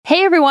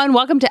Hey everyone,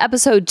 welcome to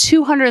episode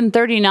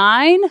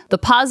 239, The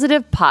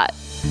Positive Pot.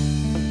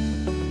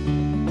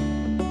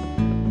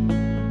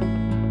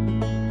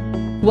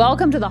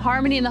 Welcome to the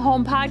Harmony in the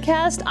Home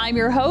podcast. I'm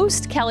your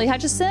host, Kelly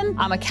Hutchison.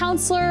 I'm a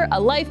counselor,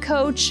 a life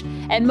coach,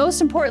 and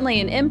most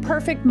importantly, an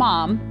imperfect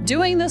mom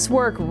doing this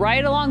work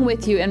right along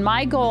with you. And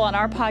my goal on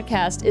our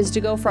podcast is to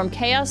go from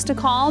chaos to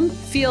calm,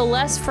 feel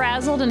less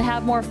frazzled, and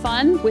have more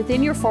fun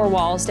within your four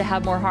walls to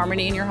have more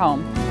harmony in your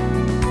home.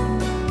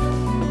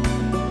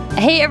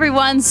 Hey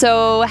everyone,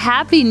 so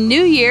happy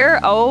new year.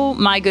 Oh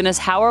my goodness,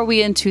 how are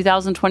we in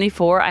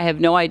 2024? I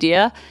have no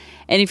idea.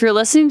 And if you're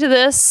listening to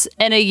this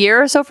in a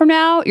year or so from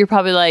now, you're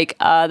probably like,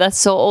 that's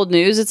so old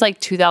news. It's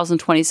like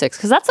 2026.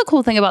 Because that's the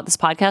cool thing about this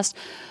podcast.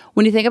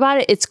 When you think about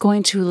it, it's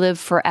going to live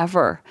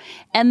forever.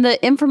 And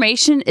the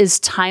information is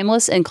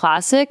timeless and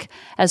classic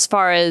as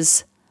far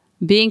as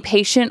being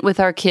patient with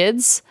our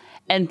kids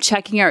and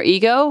checking our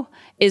ego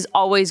is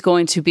always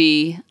going to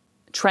be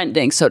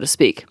trending, so to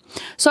speak.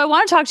 So I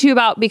want to talk to you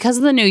about, because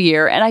of the new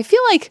year, and I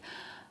feel like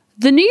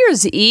the New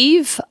Year's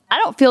Eve, I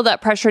don't feel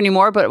that pressure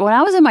anymore, but when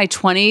I was in my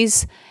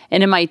 20s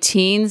and in my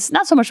teens,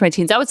 not so much my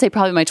teens, I would say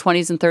probably my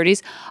 20s and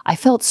 30s, I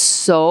felt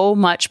so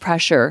much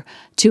pressure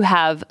to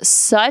have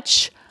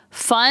such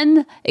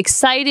fun,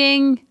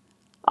 exciting,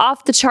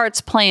 off the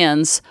charts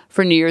plans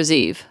for New Year's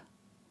Eve.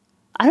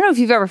 I don't know if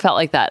you've ever felt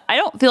like that. I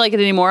don't feel like it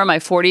anymore in my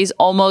 40s,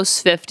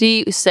 almost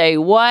 50. Say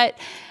what?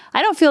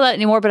 I don't feel that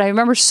anymore, but I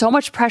remember so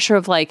much pressure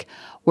of like,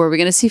 where are we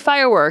going to see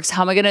fireworks?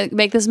 How am I going to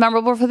make this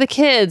memorable for the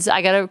kids?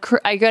 I got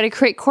to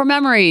create core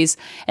memories.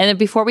 And then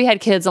before we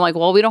had kids, I'm like,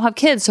 well, we don't have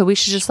kids, so we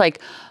should just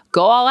like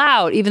go all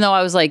out. Even though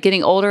I was like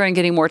getting older and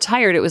getting more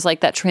tired, it was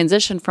like that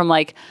transition from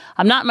like,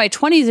 I'm not in my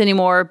 20s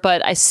anymore,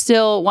 but I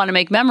still want to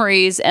make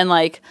memories and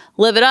like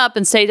live it up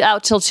and stay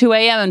out till 2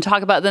 a.m. and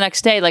talk about the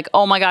next day. Like,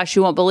 oh my gosh,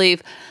 you won't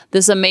believe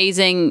this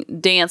amazing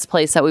dance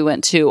place that we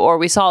went to, or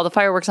we saw the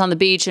fireworks on the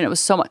beach and it was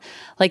so much,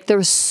 like there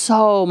was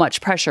so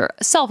much pressure,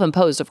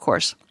 self-imposed, of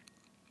course.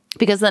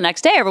 Because the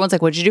next day, everyone's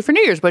like, what'd you do for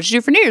New Year's? What'd you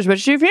do for New Year's?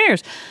 What'd you do for New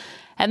Year's?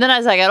 And then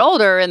as I got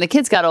older and the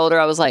kids got older,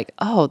 I was like,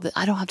 oh,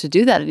 I don't have to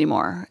do that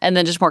anymore. And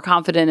then just more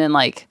confident in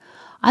like,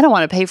 I don't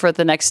want to pay for it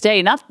the next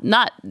day.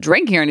 Not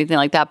drinking or anything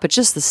like that, but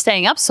just the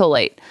staying up so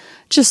late.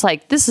 Just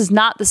like, this is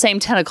not the same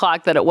 10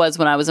 o'clock that it was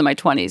when I was in my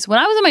 20s. When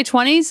I was in my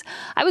 20s,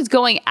 I was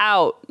going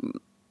out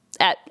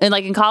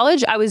in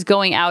college, I was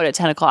going out at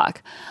 10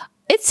 o'clock.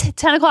 It's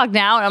 10 o'clock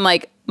now, and I'm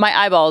like, my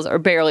eyeballs are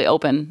barely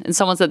open. And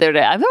someone said the other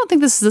day, I don't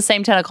think this is the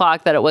same 10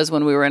 o'clock that it was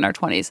when we were in our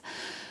 20s.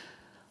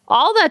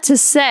 All that to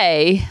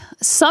say,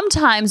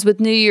 sometimes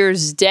with New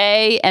Year's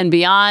Day and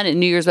beyond, and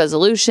New Year's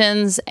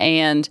resolutions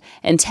and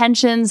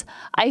intentions,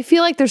 I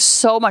feel like there's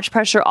so much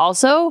pressure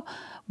also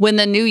when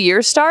the new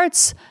year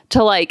starts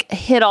to like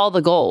hit all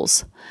the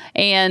goals.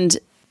 And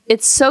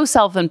it's so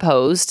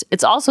self-imposed.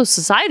 It's also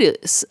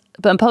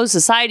imposed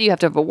society. You have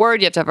to have a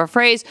word, you have to have a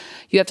phrase,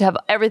 you have to have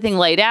everything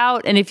laid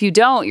out. And if you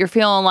don't, you're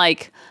feeling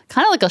like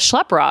kind of like a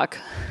schlep rock.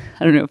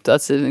 I don't know if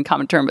that's a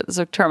common term, but it's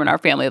a term in our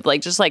family of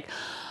like just like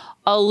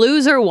a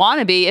loser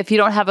wannabe if you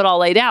don't have it all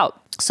laid out.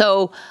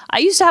 So I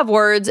used to have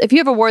words. If you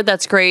have a word,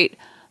 that's great.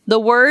 The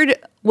word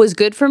was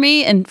good for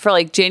me and for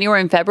like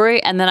January and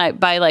February. And then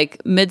by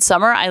like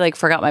midsummer, I like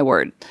forgot my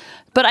word.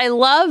 But I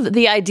love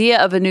the idea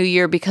of a new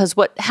year because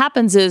what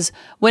happens is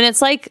when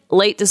it's like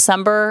late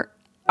December,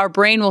 our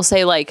brain will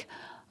say like,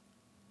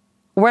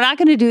 we're not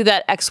going to do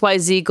that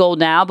XYZ goal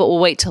now, but we'll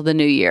wait till the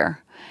new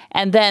year.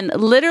 And then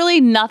literally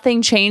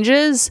nothing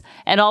changes.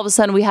 And all of a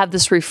sudden we have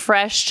this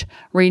refreshed,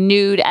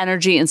 renewed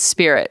energy and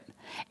spirit.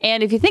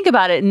 And if you think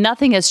about it,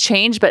 nothing has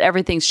changed, but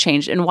everything's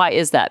changed. And why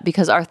is that?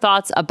 Because our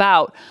thoughts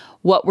about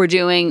what we're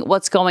doing,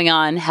 what's going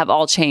on have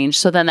all changed.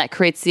 So then that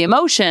creates the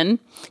emotion,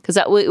 because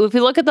if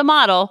you look at the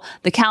model,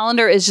 the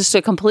calendar is just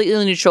a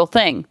completely neutral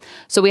thing.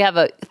 So we have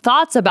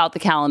thoughts about the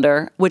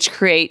calendar, which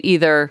create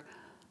either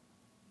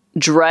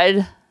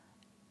dread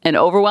and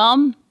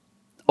overwhelm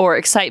or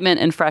excitement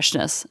and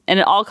freshness. And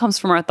it all comes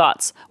from our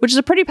thoughts, which is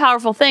a pretty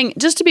powerful thing,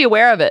 just to be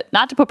aware of it,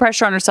 not to put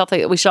pressure on ourselves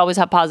that we should always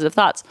have positive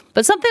thoughts.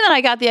 But something that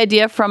I got the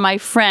idea from my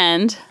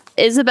friend,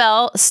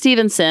 Isabel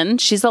Stevenson.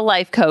 She's a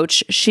life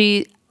coach.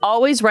 She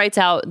always writes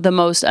out the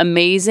most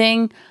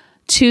amazing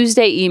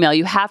Tuesday email.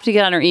 You have to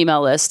get on her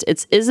email list.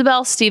 It's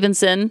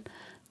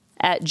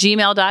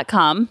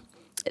isabelstevenson@gmail.com.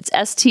 It's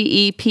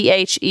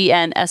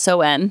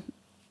STEPHENSON,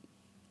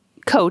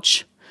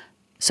 coach.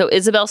 So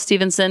Isabel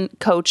Stevenson,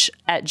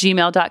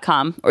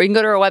 coach@gmail.com, or you can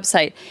go to her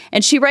website.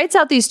 And she writes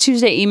out these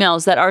Tuesday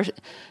emails that are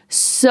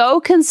so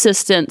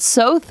consistent,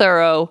 so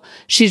thorough.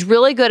 She's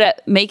really good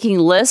at making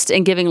lists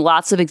and giving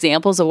lots of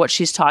examples of what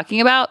she's talking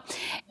about.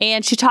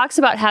 And she talks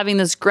about having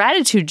this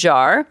gratitude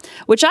jar,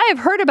 which I have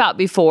heard about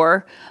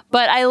before,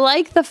 but I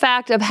like the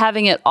fact of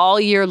having it all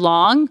year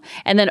long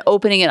and then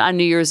opening it on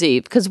New Year's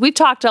Eve. Because we've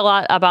talked a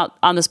lot about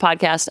on this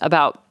podcast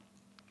about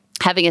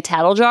having a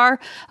tattle jar,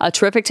 a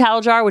terrific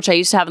tattle jar, which I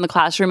used to have in the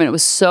classroom. And it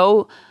was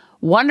so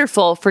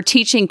wonderful for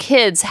teaching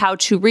kids how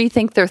to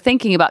rethink their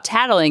thinking about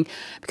tattling,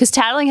 because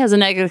tattling has a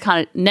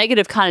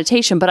negative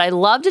connotation, but I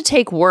love to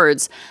take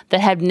words that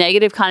have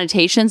negative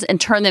connotations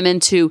and turn them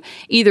into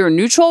either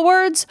neutral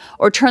words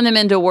or turn them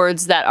into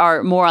words that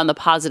are more on the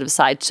positive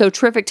side. So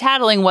terrific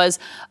tattling was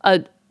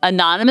a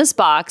anonymous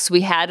box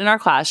we had in our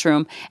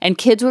classroom, and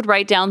kids would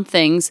write down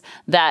things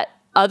that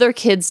other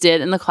kids did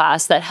in the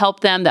class that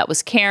helped them, that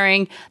was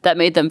caring, that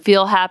made them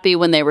feel happy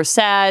when they were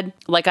sad.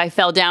 Like I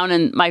fell down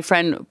and my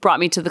friend brought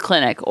me to the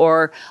clinic,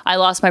 or I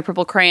lost my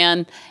purple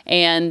crayon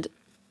and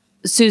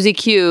Susie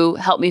Q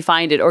helped me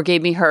find it or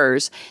gave me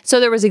hers. So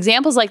there was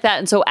examples like that.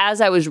 And so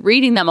as I was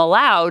reading them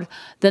aloud,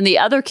 then the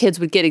other kids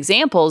would get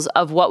examples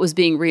of what was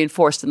being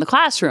reinforced in the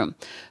classroom.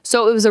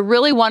 So it was a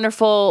really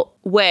wonderful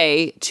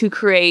way to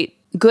create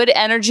good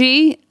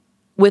energy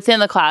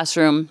within the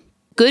classroom,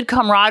 good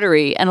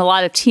camaraderie, and a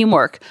lot of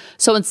teamwork.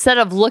 So instead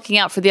of looking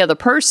out for the other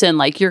person,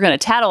 like you're going to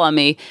tattle on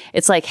me,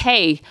 it's like,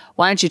 hey,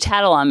 why don't you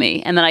tattle on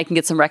me? And then I can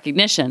get some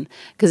recognition,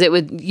 because it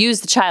would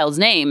use the child's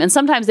name. And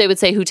sometimes they would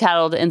say who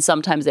tattled and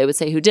sometimes they would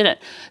say who didn't.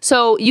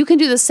 So you can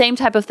do the same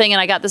type of thing. And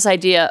I got this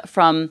idea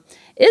from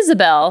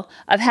Isabel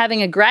of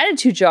having a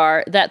gratitude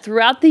jar that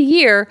throughout the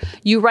year,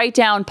 you write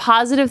down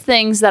positive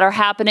things that are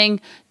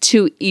happening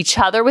to each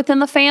other within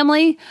the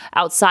family,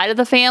 outside of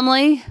the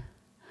family.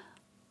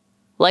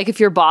 Like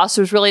if your boss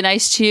was really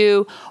nice to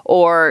you,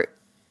 or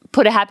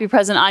put a happy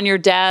present on your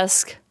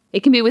desk. It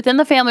can be within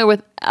the family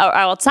or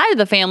outside of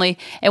the family.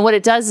 And what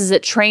it does is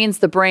it trains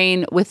the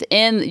brain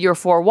within your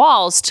four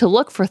walls to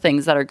look for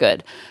things that are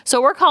good.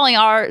 So we're calling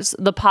ours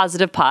the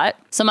positive pot.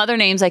 Some other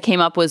names I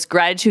came up with: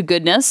 gratitude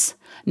goodness,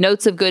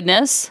 notes of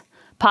goodness,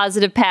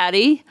 positive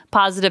Patty,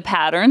 positive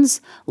patterns,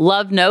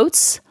 love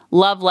notes,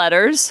 love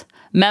letters,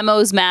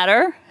 memos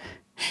matter,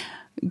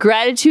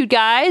 gratitude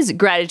guys,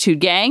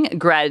 gratitude gang,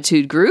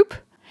 gratitude group.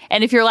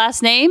 And if your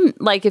last name,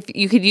 like if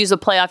you could use a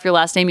play off your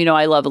last name,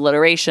 I love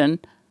alliteration.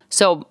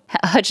 So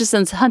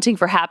Hutchison's hunting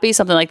for happy,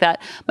 something like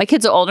that. My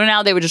kids are older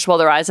now. They would just roll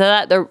their eyes at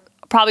that. They're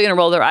probably going to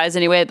roll their eyes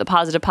anyway at the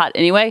positive pot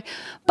anyway.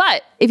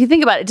 But if you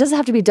think about it, it doesn't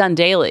have to be done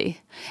daily.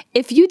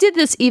 If you did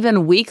this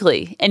even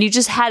weekly and you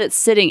just had it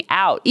sitting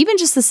out, even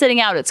just the sitting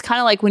out, it's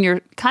kind of like when you're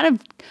kind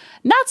of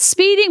not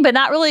speeding, but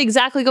not really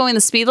exactly going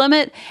the speed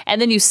limit.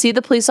 And then you see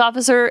the police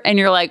officer and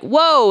you're like,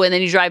 whoa. And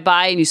then you drive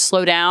by and you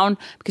slow down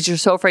because you're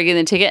so afraid of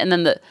getting a ticket. And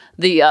then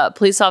the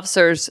police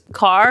officer's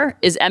car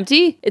is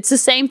empty. It's the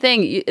same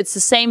thing. It's the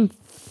same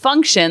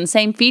function,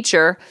 same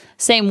feature,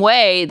 same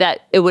way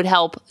that it would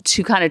help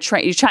to kind of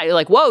train. You're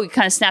like, whoa, it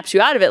kind of snaps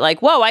you out of it.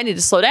 Like, whoa, I need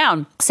to slow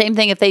down. Same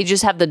thing if they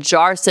just have the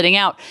jar sitting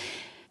out.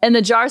 And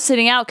the jar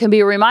sitting out can be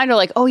a reminder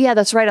like, oh yeah,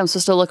 that's right. I'm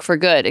supposed to look for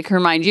good. It can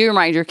remind you,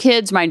 remind your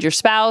kids, remind your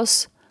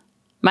spouse,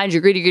 remind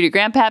your greedy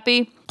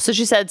grandpappy. So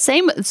she said,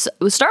 start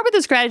with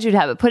this gratitude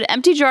habit. Put an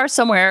empty jar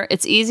somewhere.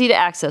 It's easy to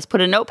access.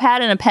 Put a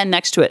notepad and a pen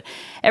next to it.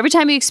 Every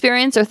time you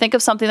experience or think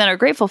of something that you're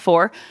grateful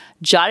for,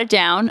 jot it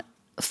down,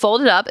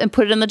 fold it up, and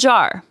put it in the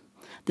jar.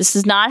 This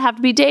does not have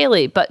to be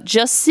daily, but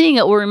just seeing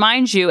it will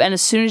remind you. And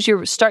as soon as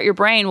you start, your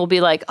brain will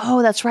be like,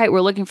 oh, that's right.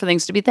 We're looking for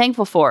things to be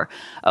thankful for.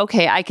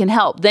 Okay, I can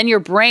help. Then your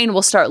brain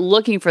will start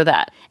looking for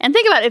that. And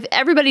think about it, if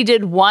everybody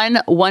did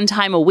one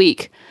time a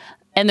week,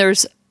 and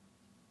there's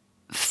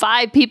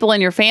 5 people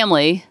in your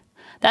family,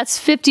 that's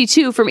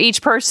 52 from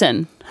each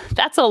person.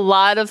 That's a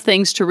lot of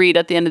things to read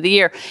at the end of the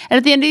year. And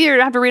at the end of the year, you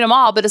don't have to read them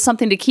all, but it's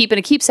something to keep in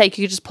a keepsake.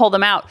 You can just pull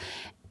them out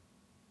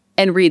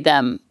and read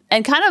them.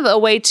 And kind of a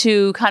way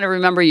to kind of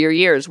remember your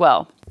year as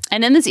well.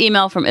 And in this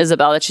email from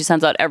Isabel that she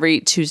sends out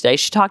every Tuesday,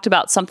 she talked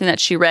about something that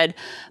she read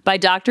by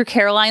Dr.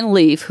 Caroline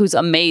Leaf, who's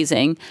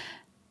amazing.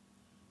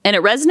 And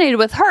it resonated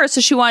with her, so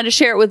she wanted to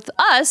share it with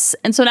us.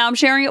 And so now I'm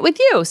sharing it with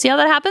you. See how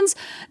that happens?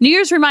 New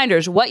Year's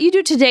reminders. What you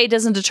do today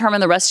doesn't determine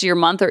the rest of your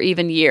month or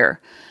even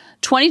year.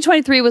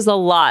 2023 was a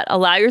lot.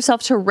 Allow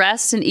yourself to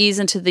rest and ease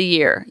into the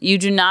year. You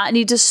do not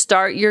need to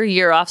start your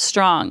year off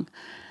strong.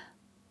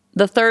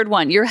 The third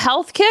one, your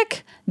health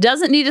kick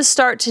doesn't need to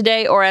start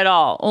today or at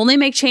all. Only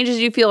make changes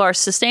you feel are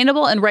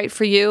sustainable and right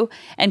for you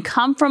and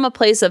come from a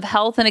place of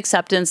health and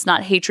acceptance,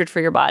 not hatred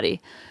for your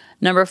body.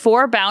 Number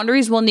 4,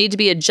 boundaries will need to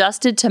be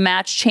adjusted to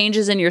match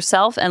changes in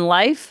yourself and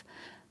life.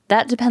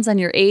 That depends on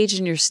your age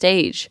and your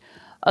stage.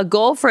 A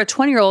goal for a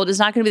 20-year-old is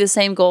not going to be the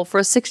same goal for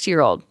a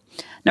 60-year-old.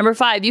 Number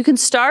 5, you can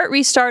start,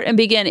 restart, and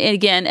begin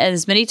again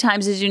as many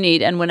times as you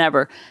need and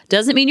whenever.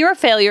 Doesn't mean you're a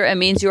failure. It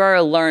means you are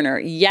a learner.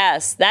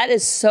 Yes, that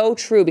is so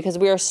true because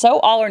we are so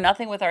all or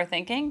nothing with our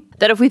thinking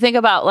that if we think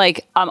about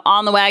like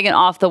on the wagon,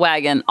 off the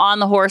wagon, on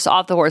the horse,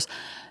 off the horse,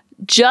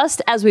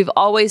 just as we've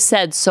always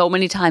said so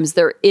many times,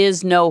 there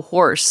is no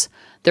horse.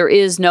 There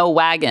is no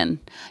wagon.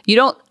 You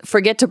don't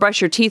forget to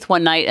brush your teeth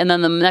one night and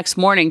then the next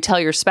morning tell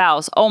your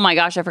spouse, oh my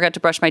gosh, I forgot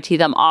to brush my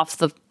teeth. I'm off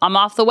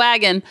the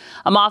wagon.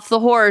 I'm off the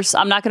horse.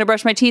 I'm not going to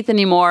brush my teeth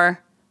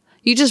anymore.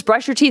 You just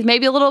brush your teeth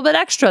maybe a little bit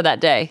extra that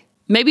day.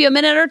 Maybe a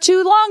minute or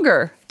 2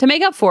 longer to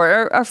make up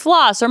for it, or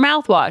floss or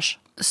mouthwash.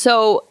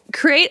 So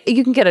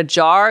you can get a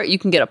jar, you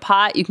can get a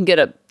pot, you can get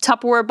a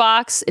Tupperware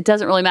box. It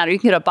doesn't really matter. You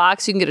can get a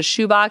box, you can get a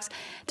shoe box.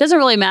 It doesn't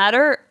really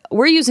matter.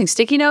 we're using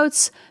sticky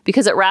notes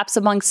because it wraps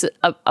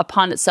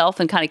upon itself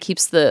and kind of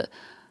keeps the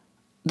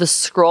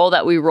scroll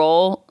that we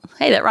roll.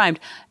 Hey, that rhymed.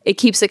 It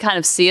keeps it kind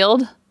of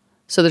sealed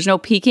so there's no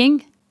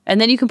peeking. And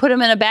then you can put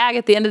them in a bag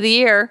at the end of the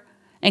year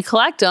and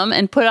collect them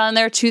and put on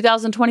there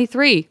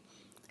 2023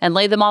 and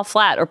lay them all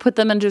flat or put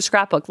them into a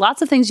scrapbook.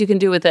 Lots of things you can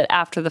do with it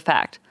after the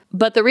fact.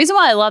 But the reason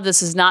why I love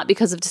this is not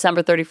because of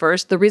December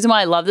 31st. The reason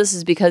why I love this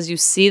is because you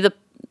see the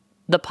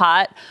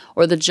pot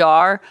or the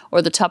jar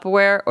or the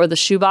Tupperware or the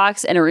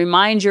shoebox, and it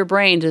reminds your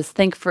brain to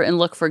think for and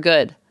look for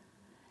good.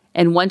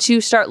 And once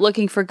you start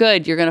looking for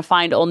good, you're going to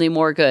find only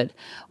more good.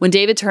 When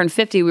David turned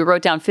 50, we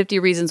wrote down 50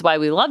 reasons why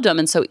we loved him.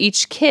 And so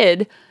each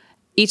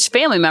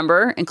family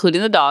member,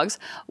 including the dogs,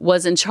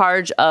 was in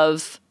charge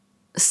of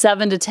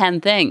 7 to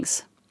 10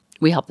 things.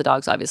 We helped the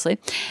dogs, obviously.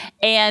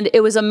 And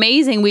it was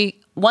amazing.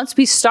 Once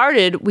we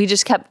started, we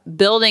just kept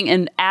building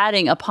and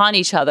adding upon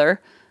each other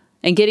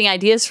and getting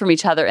ideas from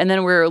each other. And then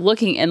we were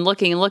looking and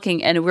looking and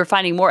looking, and we were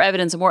finding more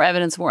evidence and more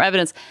evidence and more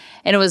evidence.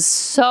 And it was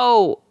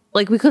so,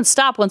 we couldn't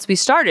stop once we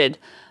started.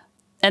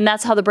 And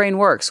that's how the brain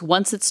works.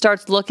 Once it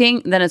starts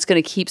looking, then it's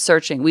going to keep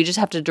searching. We just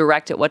have to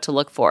direct it what to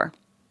look for.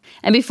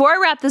 And before I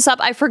wrap this up,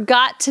 I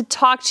forgot to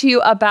talk to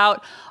you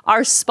about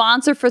our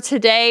sponsor for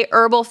today,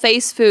 Herbal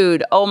Face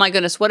Food. Oh my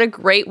goodness, what a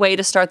great way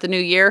to start the new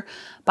year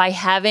by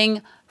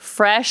having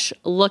fresh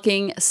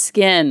looking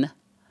skin.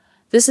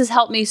 This has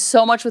helped me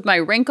so much with my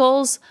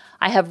wrinkles.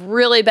 I have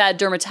really bad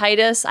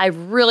dermatitis. I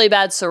have really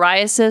bad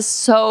psoriasis.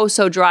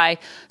 So dry.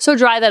 So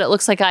dry that it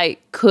looks like I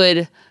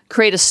could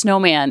create a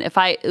snowman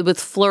with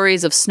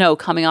flurries of snow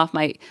coming off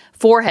my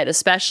forehead,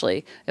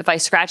 especially if I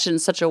scratch it in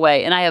such a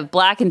way. And I have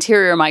black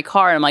interior in my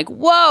car, and I'm like,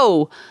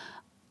 whoa,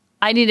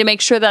 I need to make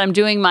sure that I'm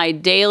doing my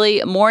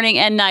daily morning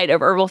and night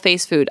of Herbal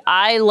Face Food.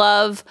 I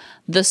love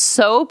the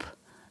soap,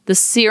 the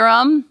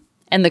serum,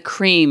 and the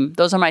cream.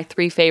 Those are my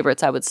 3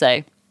 favorites, I would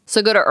say.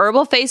 So go to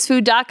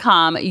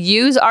herbalfacefood.com,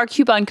 use our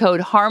coupon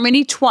code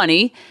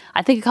HARMONY20.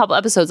 I think a couple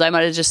episodes I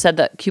might have just said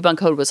that coupon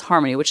code was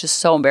Harmony, which is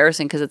so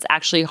embarrassing because it's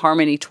actually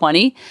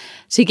HARMONY20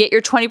 to get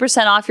your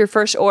 20% off your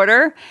first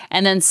order,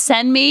 and then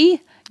send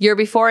me your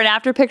before and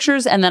after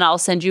pictures, and then I'll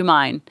send you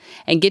mine.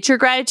 And get your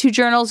gratitude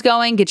journals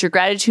going, get your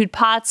gratitude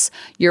pots,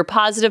 your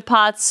positive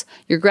pots,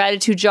 your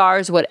gratitude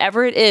jars,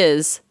 whatever it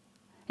is,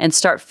 and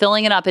start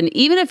filling it up. And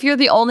even if you're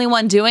the only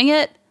one doing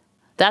it,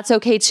 that's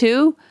okay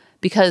too,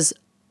 because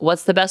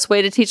what's the best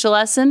way to teach a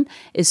lesson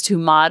is to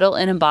model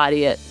and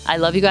embody it. I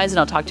love you guys, and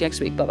I'll talk to you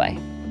next week. Bye-bye.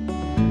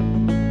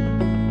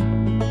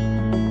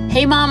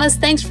 Hey mamas,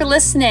 thanks for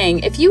listening.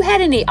 If you had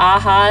any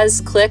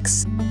ahas,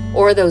 clicks,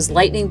 or those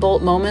lightning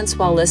bolt moments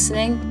while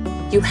listening,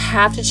 you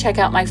have to check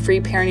out my free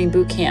parenting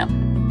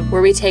bootcamp,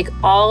 where we take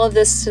all of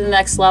this to the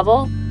next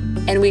level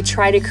and we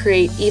try to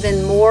create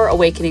even more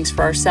awakenings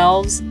for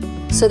ourselves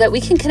so that we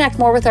can connect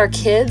more with our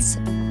kids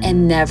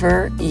and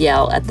never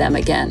yell at them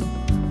again.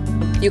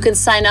 You can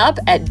sign up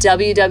at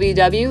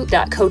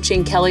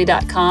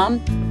www.coachingkelly.com.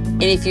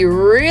 And if you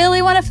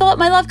really want to fill up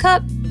my love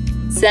cup,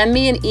 send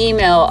me an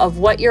email of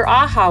what your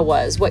aha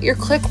was, what your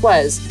click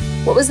was,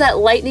 what was that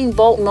lightning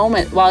bolt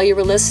moment while you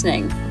were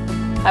listening.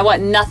 I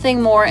want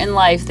nothing more in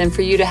life than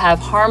for you to have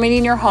harmony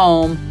in your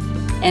home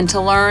and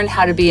to learn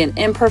how to be an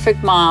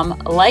imperfect mom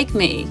like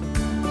me,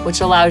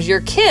 which allows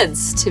your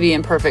kids to be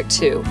imperfect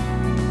too,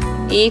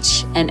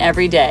 each and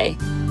every day.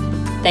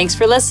 Thanks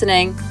for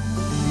listening.